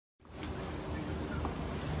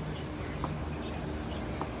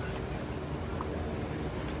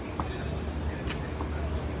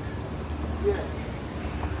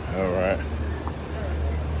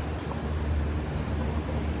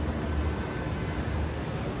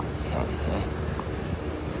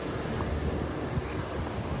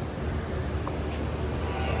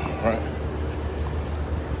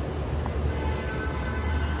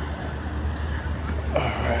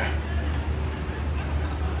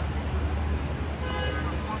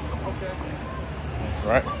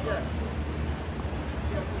right.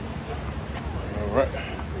 All right.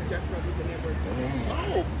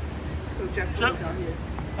 Oh. So Jeff Brothers out here.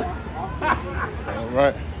 All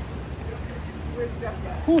right.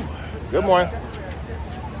 Whew. Good morning.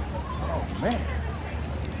 Oh, man.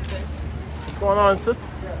 What's going on, sister?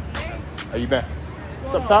 How you been?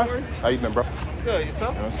 What's up, Ty? How you been, bro? Good,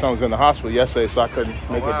 yourself? My son was in the hospital yesterday, so I couldn't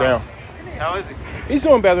make it down. How is he? He's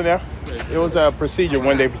doing better now. It was a procedure,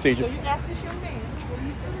 one-day procedure. So you asked this young man.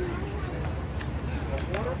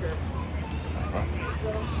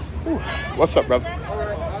 What's up, brother?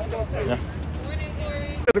 Yeah.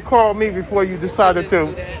 You had to call me before you decided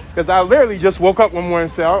to, because I literally just woke up one morning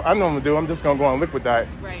and said, I know what I'm gonna do. I'm just gonna go on liquid diet.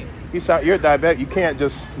 Right. He said, you're a diabetic. You can't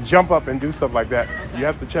just jump up and do stuff like that. Okay. You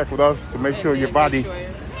have to check with us to make sure your body.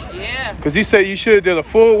 Yeah. Because he said you should have did a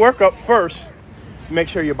full workup first, to make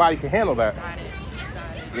sure your body can handle that. Got it.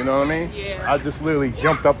 You know what I mean? Yeah. I just literally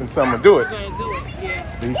jumped up and said I'm gonna do it. You're gonna do it.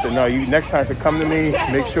 Yeah. And he said, no, you next time to come to me,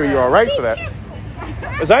 make sure you're all right for that.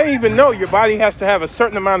 Because I didn't even know your body has to have a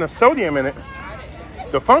certain amount of sodium in it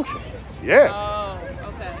to function. Yeah. Oh,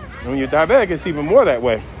 okay. When you're diabetic, it's even more that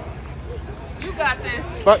way. You got this.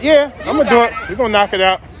 But yeah, I'm gonna do it. We're gonna knock it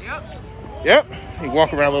out. Yep. Yep. You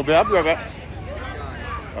walk around a little bit. I'll be right back.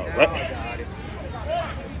 All right.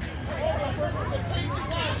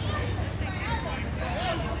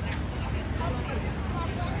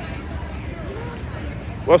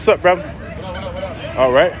 What's up, brother?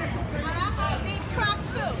 All right.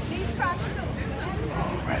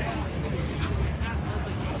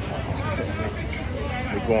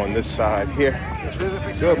 We go on this side here.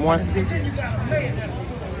 Good morning.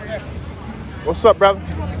 What's up, brother?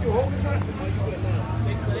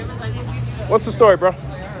 What's the story, bro?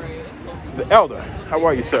 The elder. How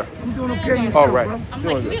are you, sir? I'm doing okay. Yourself, All right. bro. I'm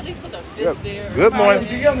like, you at least put the fist there. Good morning.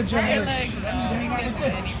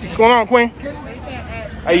 What's going on, Queen?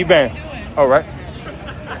 How you been? All right.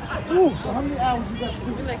 Ooh, how many hours you got to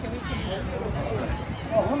do?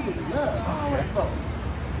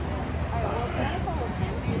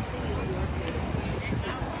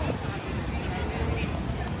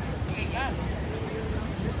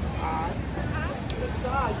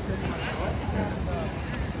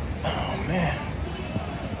 Oh, man.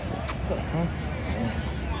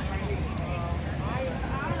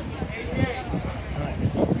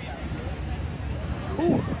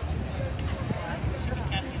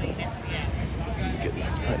 Get a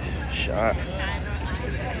nice shot.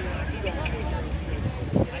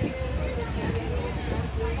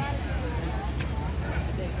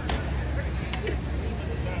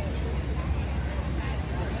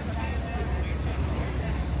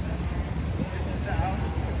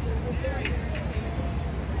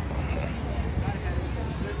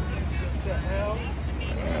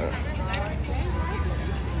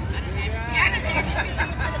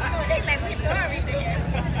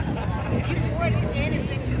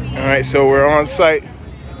 All right, so we're on site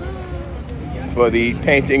for the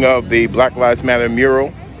painting of the Black Lives Matter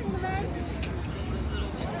mural.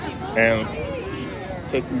 And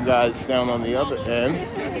take you guys down on the other end.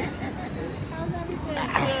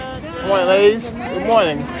 Good morning, ladies. Good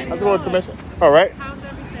morning. How's it going, Commissioner? All right. How's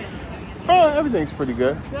everything? Oh, everything's pretty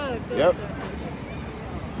good. Good. Yep.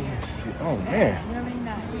 Yes. Oh, man. Really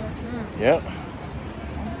nice. Yep.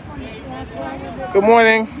 Good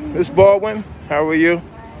morning, Miss Baldwin. How are you?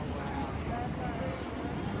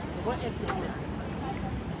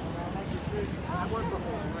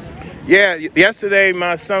 Yeah, yesterday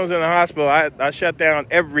my son was in the hospital. I shut down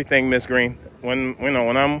everything, Miss Green. When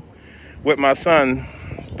I'm with my son,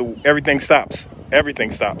 everything stops.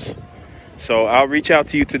 Everything stops. So I'll reach out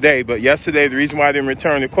to you today. But yesterday, the reason why I didn't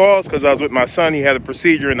return the calls because I was with my son. He had a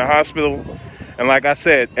procedure in the hospital, and like I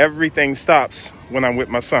said, everything stops when I'm with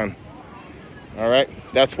my son. All right,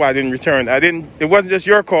 that's why I didn't return. It wasn't just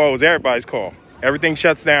your call; it was everybody's call. Everything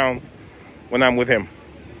shuts down when I'm with him.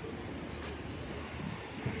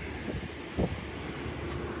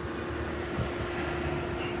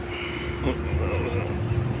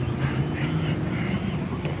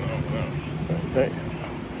 Okay.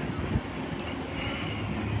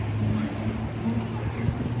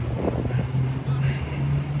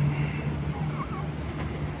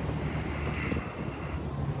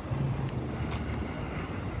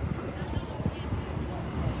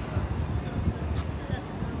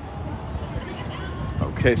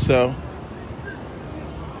 Okay, so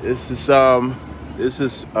this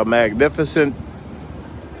is a magnificent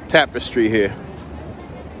tapestry here.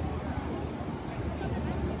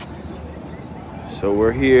 So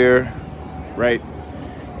we're here right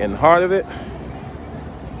in the heart of it.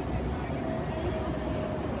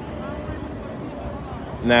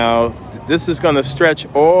 Now, this is going to stretch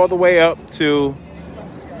all the way up to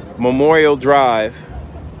Memorial Drive.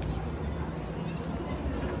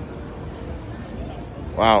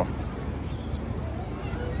 Wow.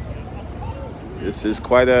 This is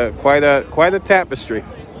quite a tapestry.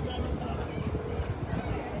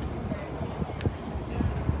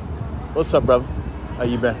 What's up, brother? How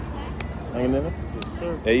you been? Hanging in there? Yes,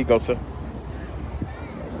 sir. There you go, sir.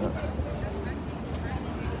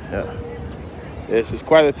 Yeah. This is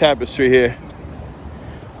quite a tapestry here.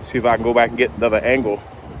 Let's see if I can go back and get another angle.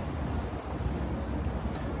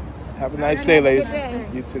 Have a nice day, ladies.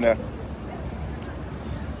 You too now.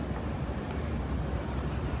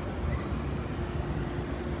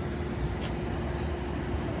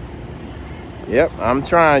 Yep, I'm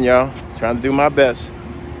trying, y'all. Trying to do my best.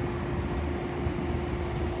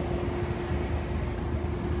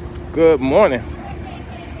 Good morning.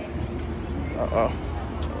 Uh-oh.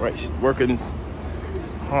 Right, working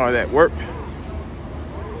hard at work.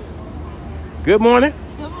 Good morning.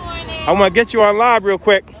 Good morning. I want to get you on live real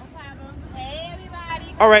quick. No problem. Hey,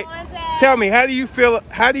 everybody. All right. Come on, Tell me, how do you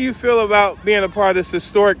feel about being a part of this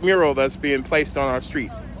historic mural that's being placed on our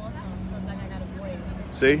street?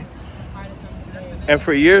 See? And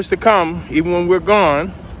for years to come, even when we're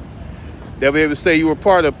gone, they'll be able to say you were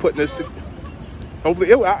part of putting this. Hopefully,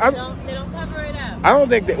 They don't cover it up. I don't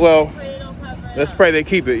think that. Well, They don't cover it let's up. pray they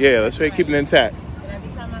keep it. Yeah, let's pray they keep it intact. And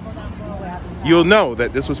every time I go down Broadway, I You'll know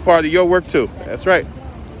that this was part of your work too. That's right.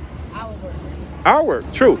 I would work. Our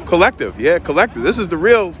work, true, collective. Yeah, collective. This is the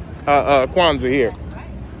real Kwanzaa here.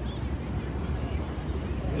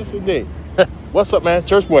 Yes, indeed. What's up, man?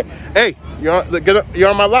 Church boy. Hey, you're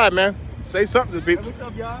on my live, man. Say something to people. Hey, what's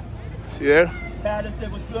up, y'all? See there?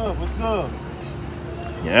 Paterson, what's good? What's good?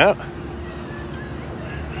 Yeah.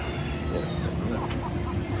 Yes.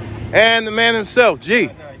 And the man himself, G. You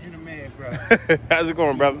the man, bro. How's it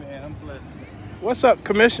going, brother? Man, I'm blessed. What's up,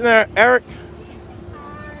 Commissioner Eric?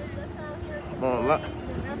 Come on,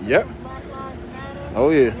 yep.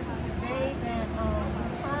 Oh, yeah.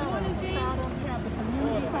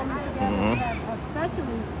 Especially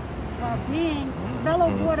being fellow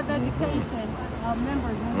Board of Education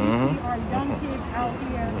members, when we see our young kids out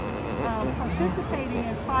here participating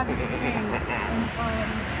in positive things and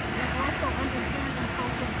also understanding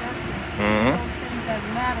social justice, those things that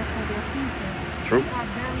matter for their future. True. We are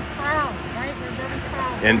very proud, right? We're very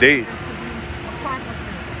proud. Indeed. To be a part of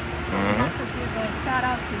this. So I'd like to give a shout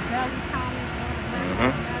out to Zelly Thomas,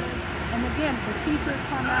 and again, the teachers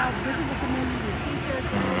come out. This is a community, the teachers,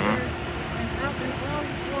 and out in all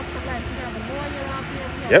walks of life. We have a lawyer out here,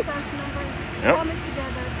 we have church members coming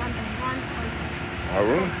together under one purpose. All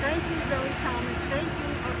right. So thank you, Zelly Thomas. Thank you,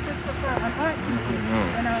 Christopher, an art teacher,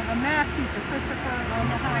 and a math teacher, Christopher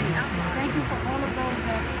Mahoney. Thank you for all of those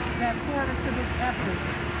that poured into this effort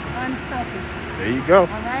unselfishly. There you go. All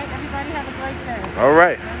right, everybody have a great day. All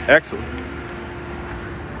right. Excellent.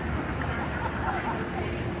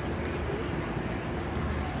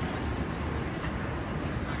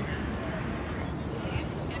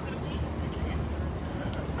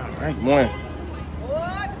 All right, morning.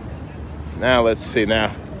 Now let's see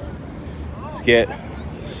now. Let's get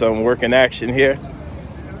some work in action here.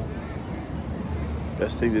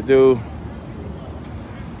 Best thing to do.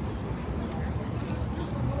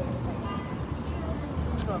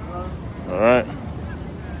 All right.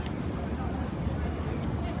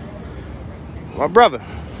 My brother.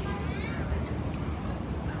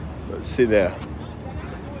 Let's see there.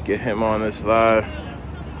 Get him on this live.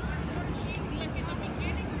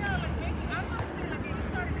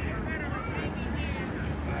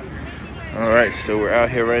 All right, so we're out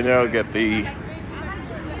here right now. Got the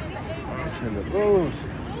what's in the rose.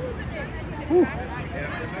 Whew.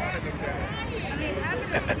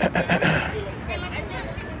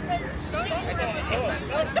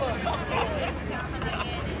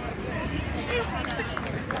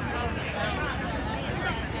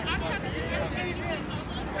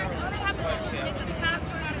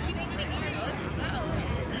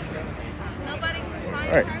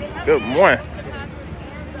 All right, good morning.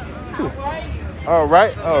 All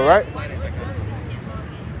right, all right.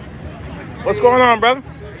 What's going on, brother?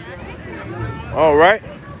 All right.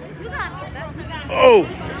 Oh,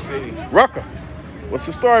 Rucker. What's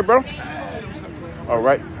the story, bro? All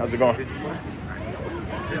right, how's it going?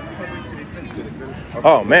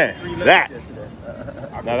 Oh, man, that.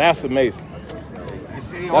 Now, that's amazing.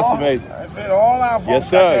 That's amazing. Yes,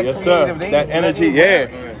 sir, yes, sir. That energy, yeah.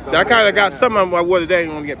 See, I kind of got some of them I would today. I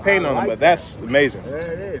didn't want to get paint on them, but that's amazing.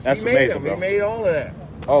 That's amazing, bro. He made all of that.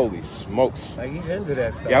 Holy smokes. Like, he's into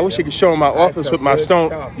that stuff. Yeah, I wish you could show him my office with my stone.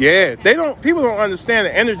 Stuff. Yeah, people don't understand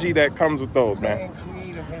the energy that comes with those, man.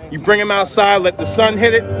 You bring them outside, let the sun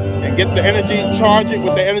hit it, and get the energy, charge it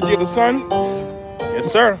with the energy of the sun.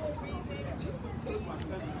 Yes, sir.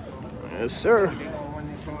 Yes, sir.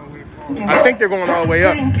 I think they're going all the way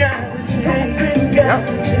up. Yep.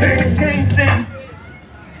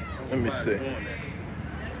 Let me see. Oh,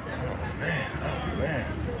 man. Oh, man.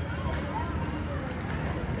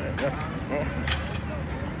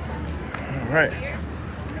 All right.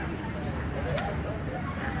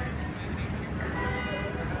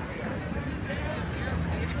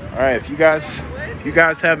 All right, if you guys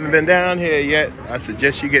haven't been down here yet, I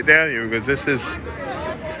suggest you get down here because this is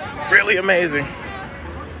really amazing.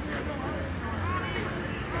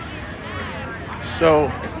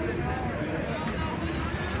 So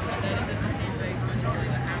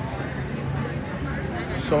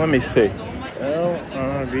let me see.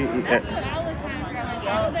 L-R-V-E-N.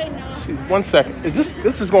 See, 1 second.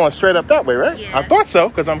 This is going straight up that way, right? Yeah. I thought so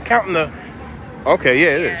because I'm counting the. Okay,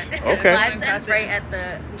 yeah, it is. Okay. 5 cents right at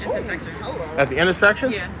the intersection. Hello. At the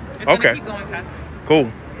intersection? Yeah. It's okay. gonna keep going past it.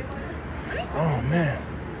 Cool. Oh man.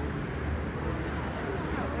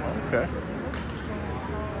 Okay.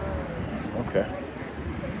 Okay.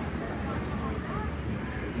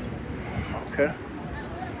 Okay.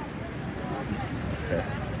 Okay.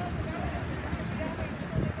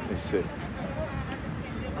 Let me see.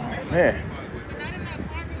 Oh man.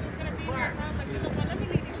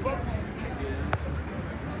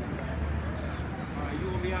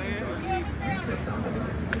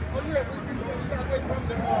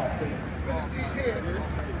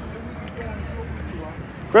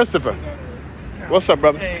 Christopher, what's up,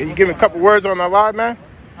 brother? Can you give me a couple words on our live, man?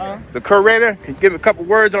 Huh? The curator, can you give me a couple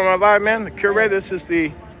words on our live, man? The curator, this is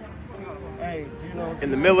the in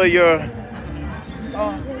the middle of your.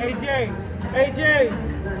 AJ.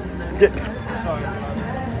 Sorry.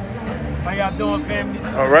 How y'all doing, family?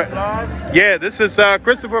 All right. Yeah, this is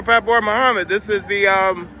Christopher Fabor Muhammad. This is the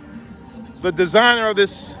designer of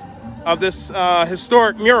this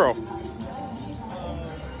historic mural.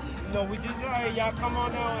 No, we just y'all come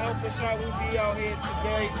on out and help us out. We'll be out here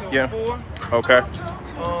today till 4. Okay.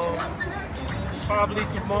 Probably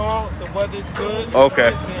tomorrow. The weather's good.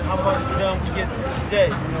 Okay. How much done we get today?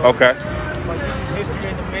 You know? Okay. But this is history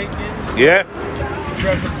in the making. Yeah.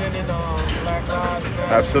 Representing Black Lives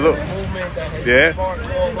Matter Absolutely. movement that has sparked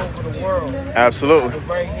all over the world. Absolutely. But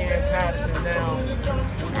right here in Paterson now, we're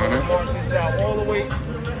going to mark this out all the way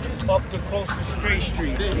up to close to Straight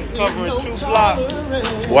Street. It's covering 2 blocks.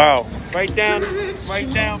 Wow. Right down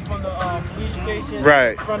from the police station.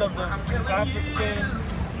 Right. In front of the African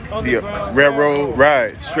The Underground railroad,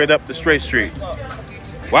 right. Straight up the Straight Street.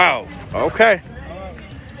 Wow. Okay.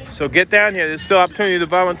 So get down here. There's still opportunity to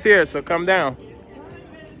volunteer, so come down.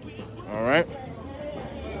 All right.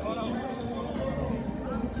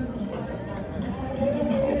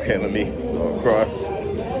 Okay, let me go across.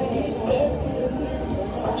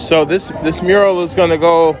 So this mural is going to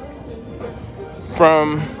go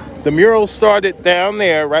from the mural started down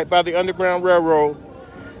there, right by the Underground Railroad,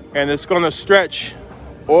 and it's going to stretch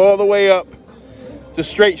all the way up to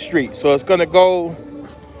Straight Street. So it's going to go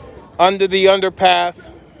under the underpath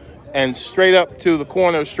and straight up to the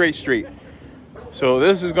corner of Straight Street. So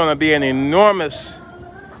this is going to be an enormous,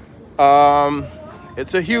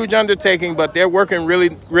 it's a huge undertaking, but they're working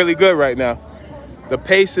really, really good right now. The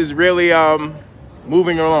pace is really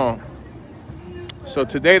moving along. So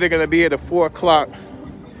today they're going to be here at 4 o'clock.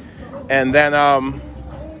 And then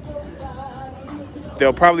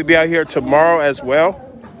they'll probably be out here tomorrow as well.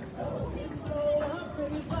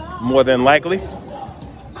 More than likely.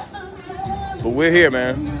 But we're here,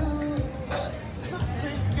 man.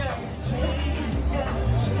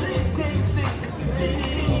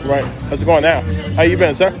 Right. How's it going now? How you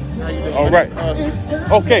been, sir? How you doing? All right.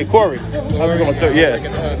 Okay, Corey. How's it going, sir? Yeah.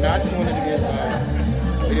 No, I just wanted to get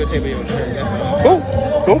videotape of your shirt. That's all. Cool.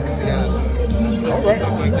 Cool. Together. All right.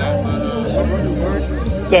 Stuff like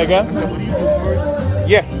that. Say again? I said, what do you do, words?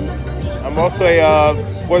 Yeah. I'm also a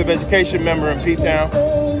Board of Education member in P-Town.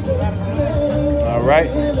 All right.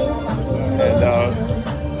 And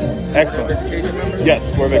excellent. Education member?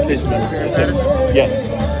 Yes, Board of Education member. Yes.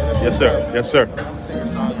 Yes, sir. Yes, sir.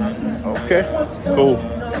 Okay. Cool.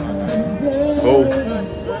 Cool.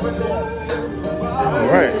 All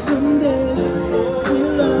right.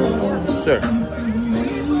 Yes, sir.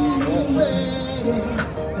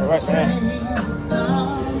 All right, man.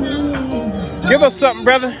 Give us something,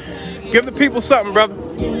 brother. Give the people something, brother.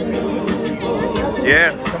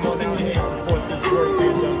 Yeah. Come on down here and support this work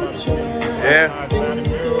being done by the community. Yeah.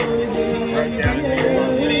 Right down here.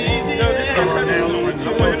 Come on down.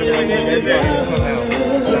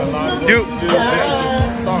 Do This is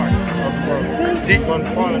just the start of the work.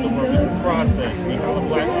 one part of the work. It's a process. We call it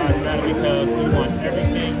Black Lives Matter because we want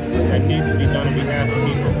everything that needs to be done on behalf of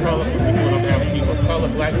people of color. But we do it on behalf of people of color,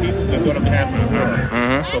 black people. We do it on behalf of the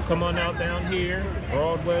world. So come on out down here,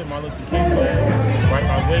 Broadway, Martin Luther King Flag, right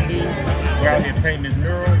by Wendy's. We're out here painting this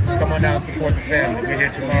mural. Come on out and support the family. We're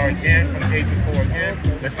here tomorrow again from 8 to 4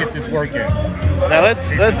 again. Let's get this work in. Now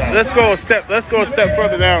let's go a step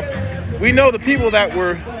further down. We know the people that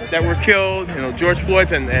were killed, you know, George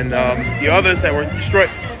Floyd and the others that were destroyed.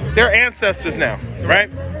 They're ancestors now,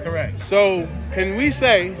 right? Correct. So can we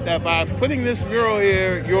say that by putting this mural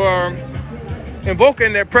here, you're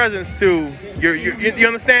invoking their presence to you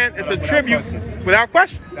understand? It's a tribute without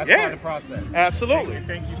question. That's yeah. part of the process. Absolutely.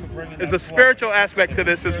 Thank you for bringing There's that a spiritual aspect to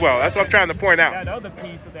this as well. That's what I'm trying to point out. That other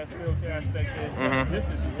piece of that spiritual aspect is this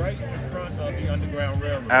is right in front of the Underground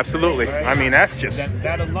Railroad. Absolutely. Right? I mean, that's just...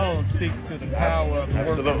 That alone speaks to the power of the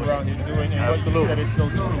work that we're out here doing. And Absolutely. what you said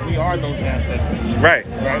is so true. We are those ancestors. Right.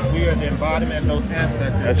 Right? We are the embodiment of those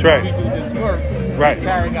ancestors. That's right. When we do this work, right. we're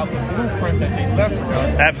carrying out the blueprint that they left for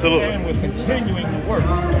us. Absolutely. And we're continuing the work.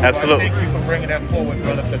 Absolutely. So I thank you for bringing that forward,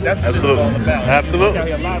 brother, because that's what Absolutely. it's all about. Absolutely. We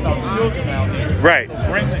got a lot of our children out here. Right. So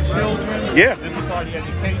bring the children. Yeah. This is part of the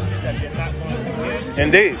education that they're not going to get.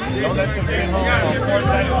 Indeed. Don't let them sit home on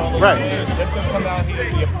Fortnite all over. Right. Let them come out here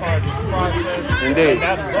and be a part of this process. Indeed. And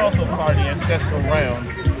that is also part of the ancestral realm.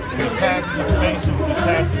 When we pass this information, when we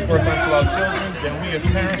pass this work on to our children, then we as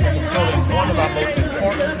parents are fulfilling one of our most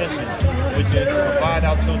important missions, which is to provide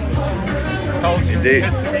our children with truth, culture, Indeed.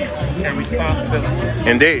 history, and responsibility.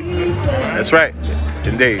 Indeed. That's right.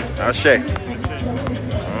 Indeed. Ashe.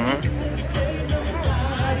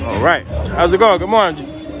 All right. How's it going? Good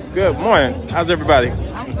morning. Good morning. How's everybody?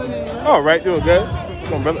 All right. Doing good. What's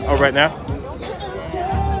going on, brother? All right now.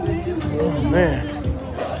 Oh, man.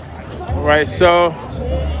 All right. So.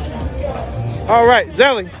 All right.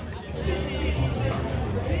 Zelly.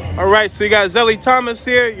 All right. So you got Zelly Thomas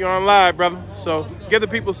here. You're on live, brother. So give the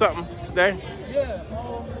people something today. Yeah.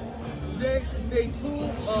 Today is day 2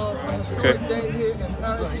 of a historic day here in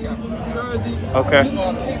Paterson, New Jersey. Okay. We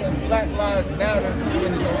are painting Black Lives Matter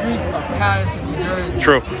in the streets of Paterson, New Jersey.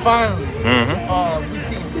 True. Finally. We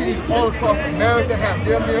see cities all across America have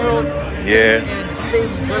their murals. Yeah. Cities in the state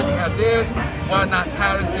of New Jersey have theirs. Why not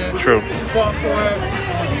Paterson? True. We fought for it.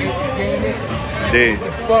 We was able to gain it. Indeed. It's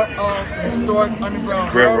in front of the historic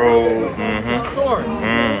Underground Railroad. Historic.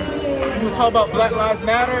 When we talk about Black Lives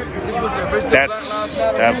Matter, this was the original Black Lives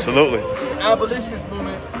Matter. Absolutely. The abolitionist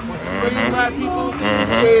movement was freeing black people and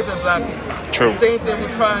saving black people. True. The same thing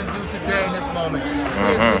we're trying to do today in this moment.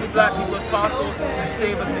 Free as many black people as possible and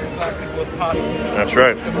save as many black people as possible. That's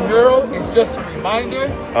right. The mural is just a reminder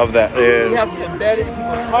Of that. we Yeah. have to embed it in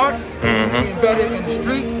people's hearts. We embed it in the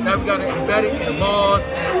streets. Now we got to embed it in laws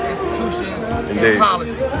and institutions Indeed. and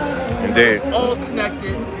policies. Indeed. It's all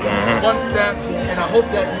connected. It's one step, and I hope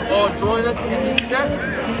that you all join us in these steps.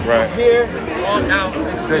 Right. From here on out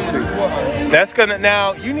and continue to support us. That's gonna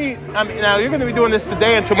now. Now you're gonna be doing this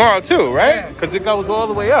today and tomorrow too, right? Yeah. Because it goes all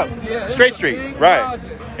the way up, Yeah, Straight it's a Street, big right?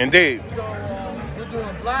 project. Indeed. So we're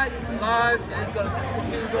doing Black Lives, and it's going to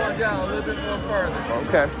continue going down a little bit more further.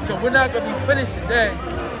 Okay. So we're not going to be finished today.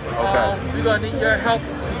 We're going to need your help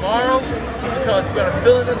tomorrow because we're going to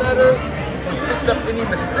fill in the letters, we're going to fix up any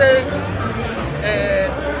mistakes,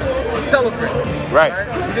 and celebrate. Right.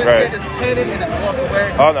 We just Right. get this painted and just walk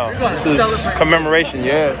away. Oh no, We're going to this is celebrate. commemoration.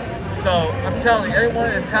 Yeah. So I'm telling you, everyone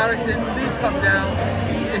in Paterson, please come down.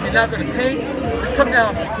 If you're not going to paint, just come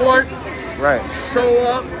down and support, Right. show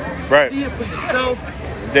up, Right. see it for yourself,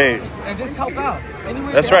 Indeed. and just help out. Any way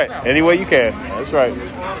you That's can right. help out. Any way you can. That's right.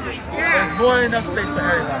 There's more than enough space for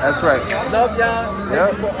everybody. That's right. Love y'all.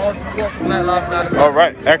 Thank you for all support from Black Lives Matter. All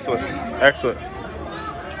right. Excellent. Excellent.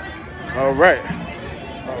 All right.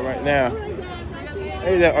 All right now.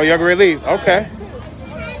 Hey, oh, y'all ready to leave? Okay.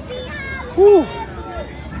 Whew.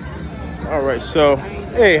 All right. So,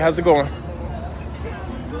 hey, how's it going?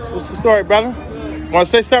 So what's the story, brother? Want to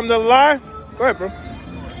say something to the live? Go ahead, bro.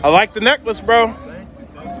 I like the necklace, bro.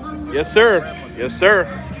 Yes, sir. Yes, sir.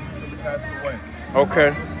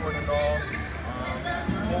 Okay.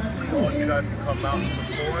 Hopefully all you guys can come out and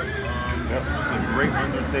support. This was a great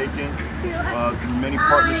undertaking. Many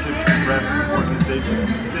partnerships with grassroots organizations in the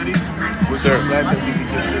city. We're so glad that we can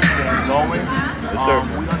get this thing going. Yes, sir.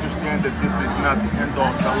 We understand that this is not the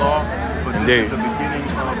end-all tell-all, but this is a beginning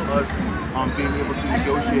of us being able to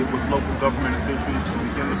negotiate with local government officials to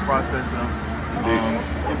begin the process of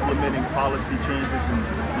implementing policy changes and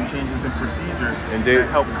changes in procedure that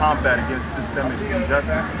help combat against systemic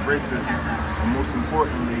injustice, racism, and most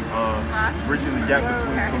importantly, bridging the gap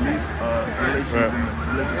between police relations and the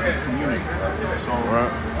religious community. So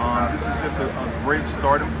this is just just a great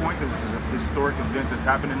starting point. This is a historic event that's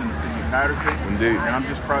happening in the city of Paterson. Indeed. And I'm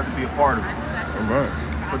just proud to be a part of it. All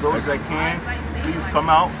right. For those that can, please come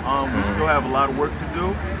out. We still have a lot of work to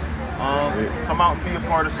do. Come out and be a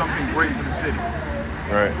part of something great for the city.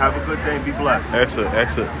 All right. Have a good day and be blessed. Excellent,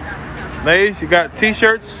 excellent. Ladies, you got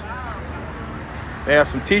t-shirts? They have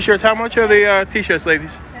some t-shirts. How much are the t-shirts,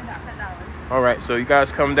 ladies? $10. All right, so you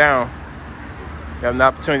guys come down. You have an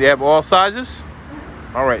opportunity to have all sizes?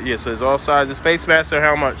 All right, yeah, so there's all sizes. Face masks are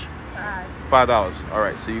how much? $5. All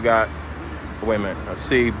right, so you got, wait a minute. Let's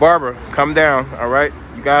see, Barbara, come down, all right?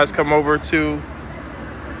 You guys come over to,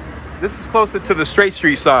 this is closer to the Straight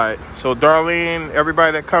Street side. So Darlene,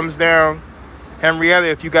 everybody that comes down,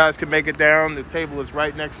 Henrietta, if you guys can make it down, the table is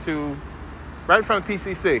right next to, right in front of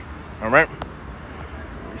PCC, all right?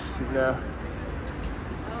 Let's see now.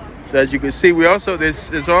 So as you can see, we also,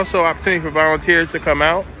 there's also opportunity for volunteers to come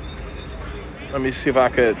out. Let me see if I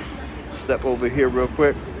could step over here real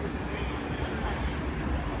quick.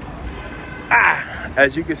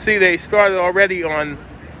 As you can see, they started already on,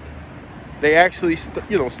 they actually,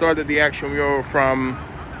 started the action mural from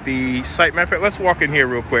the site. Matter of fact, let's walk in here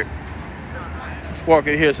real quick. Let's walk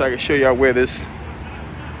in here so I can show y'all where this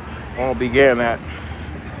all began at.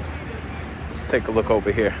 Let's take a look over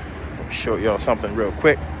here. I'll show y'all something real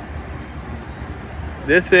quick.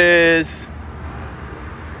 This is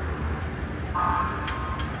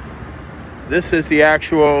the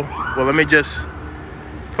actual, well, let me just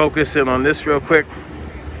focus in on this real quick.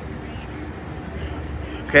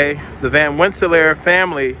 Okay, the Van Rensselaer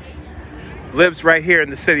family lives right here in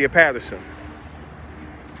the city of Paterson.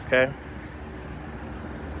 Okay,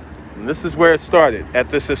 and this is where it started, at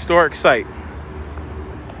this historic site.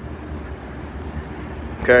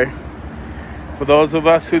 Okay, for those of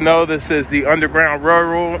us who know, this is the Underground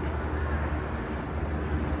Railroad.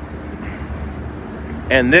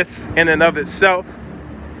 And this, in and of itself,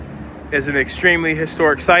 is an extremely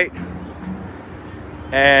historic site.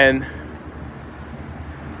 And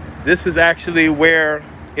this is actually where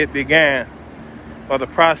it began, or the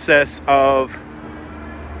process of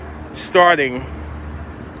starting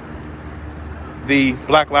the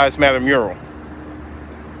Black Lives Matter mural.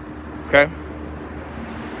 Okay?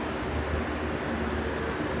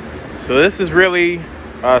 So this is really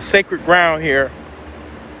sacred ground here.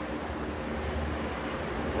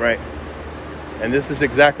 Right. And this is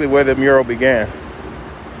exactly where the mural began.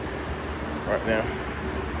 Right now.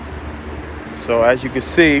 So as you can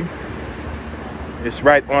see, it's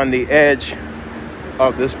right on the edge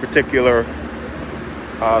of this particular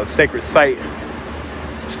sacred site.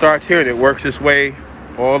 It starts here and it works its way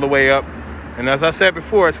all the way up. And as I said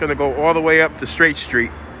before, it's going to go all the way up to Straight Street.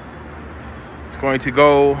 It's going to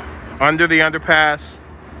go under the underpass,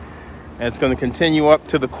 and it's going to continue up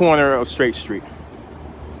to the corner of Straight Street.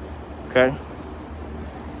 Okay?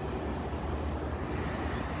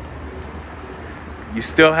 You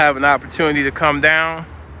still have an opportunity to come down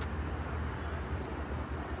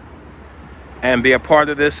and be a part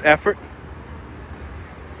of this effort.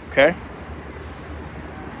 Okay?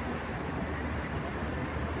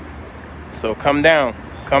 So come down,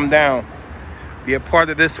 be a part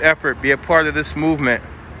of this effort, be a part of this movement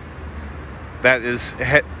that is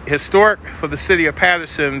historic for the city of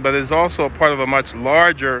Paterson, but is also a part of a much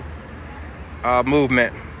larger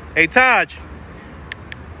movement. Hey, Taj.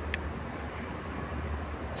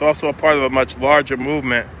 It's also a part of a much larger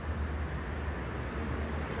movement.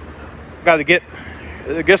 Got to get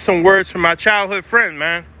some words from my childhood friend,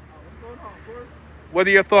 man. What's going on, Corey? What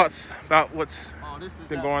are your thoughts about what's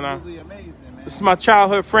been going on? Amazing, man. This is my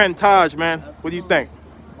childhood friend, Taj, man. Absolutely. What do you think?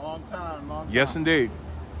 Long time. Yes, indeed.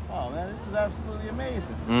 Oh, man, this is absolutely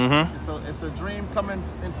amazing. Mm-hmm. It's a dream coming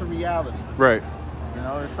into reality. Right. You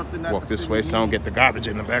know, it's something that walk this way so I don't get the garbage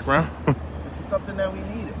in the background. This is something that we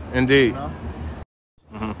needed. Indeed. You know?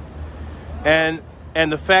 Mm-hmm.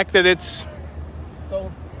 And the fact that it's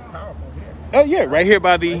so powerful here. Oh yeah, right here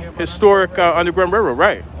by the historic Underground Railroad,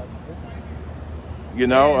 right? You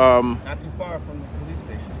know, not too far from the police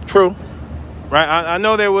station. True. Right. I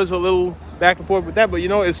know there was a little back and forth with that, but you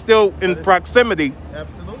know, it's still in proximity.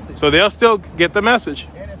 Absolutely. So they'll still get the message.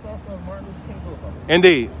 And it's also Martin Luther King Boulevard.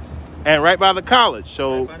 Indeed. And right by the college.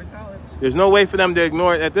 So right by the college. There's no way for them to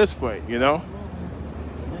ignore it at this point, you know?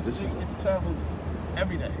 Absolutely. This get to travel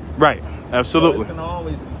every day. Right. Absolutely. So it's gonna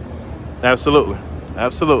always be seen. Absolutely.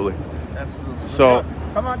 Absolutely. Absolutely. So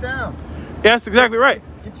come on down. Yeah, that's exactly right.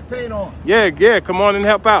 Get your paint on. Yeah, come on and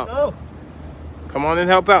help out. Go. Come on and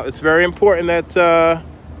help out. It's very important that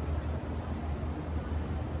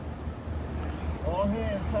all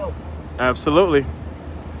hands help. Absolutely.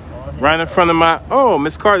 Right in front of my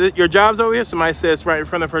Miss Carter, your job's over here? Somebody says right in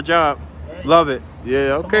front of her job. Love it.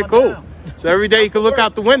 Yeah, okay, cool. So every day you can look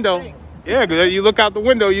out the window. Yeah, because you look out the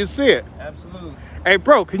window, you see it. Absolutely. Hey,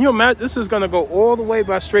 bro, can you imagine? This is going to go all the way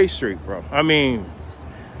by Straight Street, bro. I mean,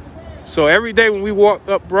 so every day when we walk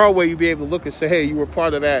up Broadway, you'll be able to look and say, hey, you were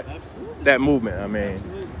part of that movement. I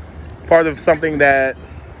mean, part of something that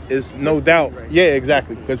is no doubt. Yeah,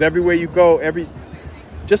 exactly. Because everywhere you go,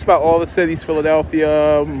 just about all the cities,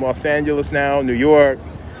 Philadelphia, Los Angeles now, New York,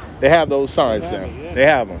 they have those signs now. They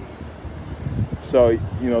have them. So,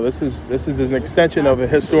 you know, this is an extension of a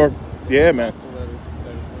historic. Yeah, man.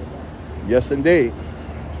 Yes, indeed.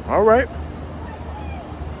 All right.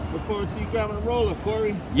 Look forward to you grabbing a roller,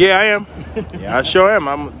 Corey. Yeah, I am. Yeah, I sure am.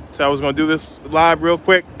 I was going to do this live real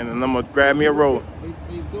quick, and then I'm going to grab me a roller.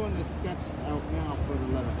 We're doing this sketch out now for the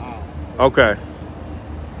letter I. So okay.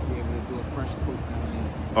 Be able to do a fresh coat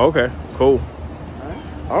down there. Okay, cool. All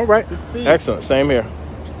right. All right. Good to see you. Excellent. Same here.